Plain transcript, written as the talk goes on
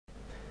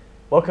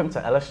Welcome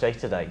to LSJ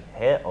Today.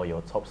 Here are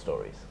your top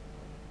stories.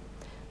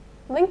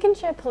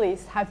 Lincolnshire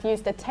police have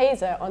used a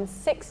taser on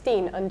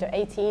 16 under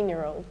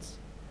 18-year-olds.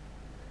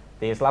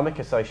 The Islamic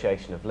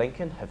Association of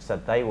Lincoln have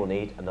said they will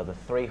need another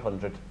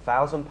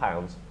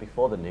 £300,000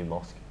 before the new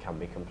mosque can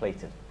be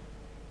completed.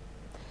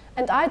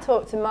 And I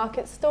talked to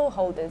market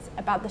stallholders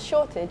about the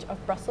shortage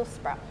of Brussels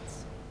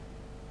sprouts.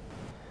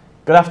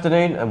 Good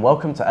afternoon and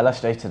welcome to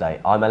LSJ Today.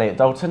 I'm Elliott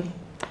Dalton.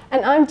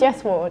 And I'm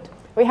Jess Ward.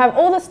 We have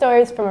all the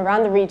stories from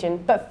around the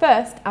region, but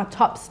first, our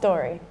top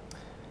story.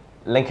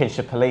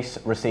 Lincolnshire Police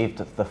received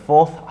the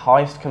fourth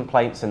highest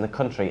complaints in the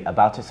country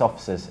about its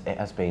officers, it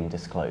has been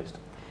disclosed.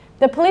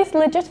 The police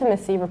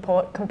legitimacy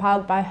report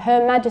compiled by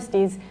Her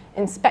Majesty's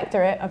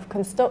Inspectorate of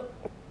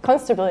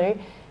Constabulary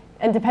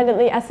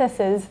independently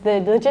assesses the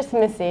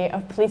legitimacy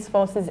of police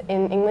forces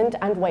in England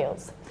and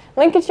Wales.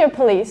 Lincolnshire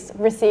Police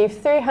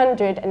received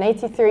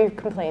 383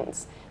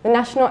 complaints. The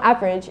national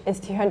average is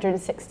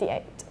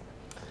 268.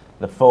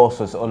 The force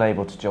was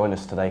unable to join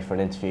us today for an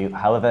interview,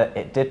 however,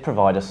 it did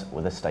provide us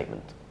with a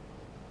statement.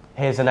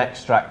 Here's an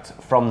extract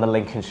from the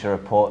Lincolnshire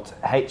report.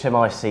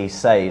 HMIC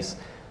says,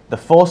 the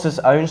force's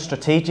own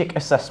strategic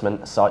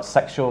assessment cites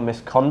sexual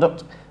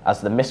misconduct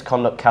as the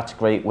misconduct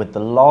category with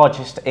the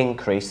largest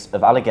increase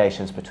of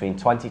allegations between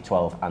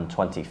 2012 and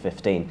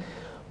 2015.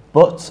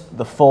 But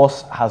the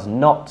force has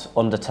not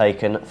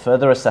undertaken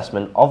further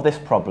assessment of this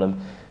problem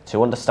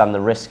to understand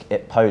the risk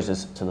it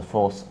poses to the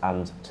force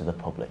and to the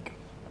public.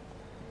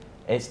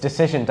 It's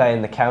decision day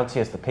in the county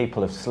as the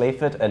people of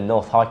Sleaford and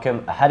North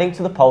Hykeham are heading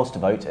to the polls to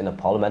vote in a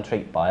parliamentary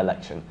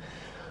by-election.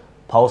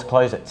 Polls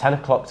close at 10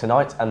 o'clock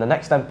tonight and the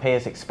next MP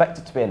is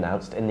expected to be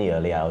announced in the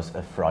early hours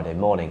of Friday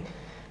morning.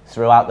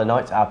 Throughout the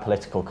night, our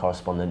political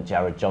correspondent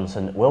Jared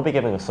Johnson will be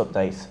giving us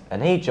updates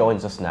and he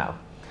joins us now.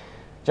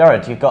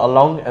 Jared, you've got a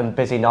long and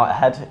busy night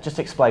ahead. Just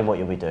explain what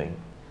you'll be doing.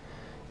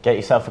 Get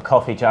yourself a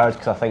coffee, Jared,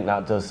 because I think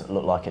that does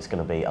look like it's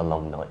going to be a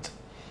long night.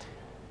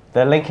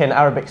 The Lincoln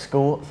Arabic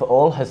School for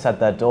All has said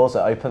their doors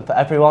are open for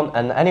everyone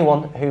and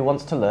anyone who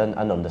wants to learn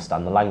and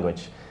understand the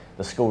language.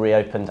 The school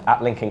reopened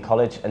at Lincoln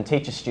College and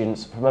teaches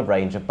students from a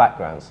range of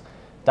backgrounds.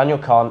 Daniel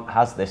Khan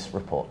has this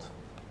report.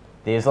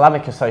 The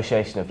Islamic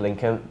Association of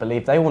Lincoln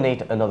believe they will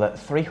need another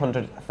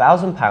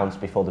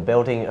 £300,000 before the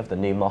building of the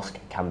new mosque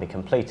can be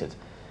completed.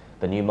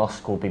 The new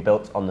mosque will be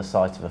built on the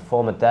site of a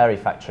former dairy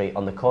factory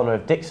on the corner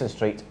of Dixon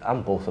Street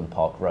and Bolton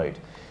Park Road.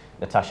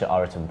 Natasha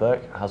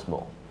Ireton-Burke has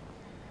more.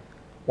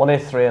 1 in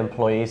 3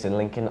 employees in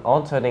Lincoln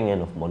aren't earning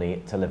enough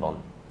money to live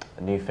on.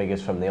 New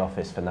figures from the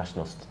Office for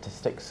National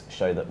Statistics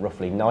show that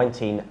roughly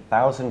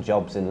 19,000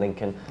 jobs in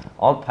Lincoln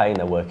aren't paying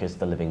their workers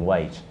the living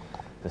wage.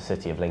 The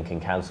City of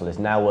Lincoln Council is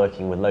now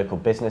working with local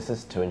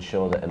businesses to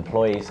ensure that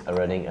employees are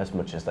earning as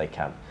much as they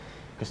can.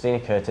 Christina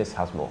Curtis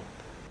has more.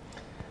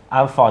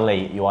 And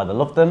finally, you either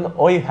love them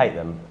or you hate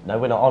them. No,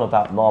 we're not on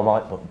about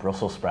Marmite, but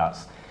Brussels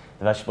sprouts.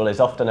 The vegetable is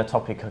often a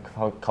topic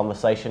of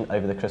conversation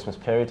over the Christmas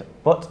period,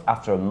 but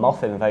after a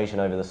moth invasion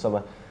over the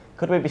summer,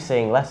 could we be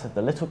seeing less of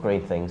the little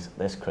green things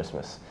this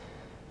Christmas?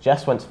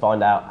 Jess went to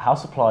find out how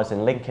supplies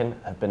in Lincoln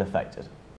have been affected.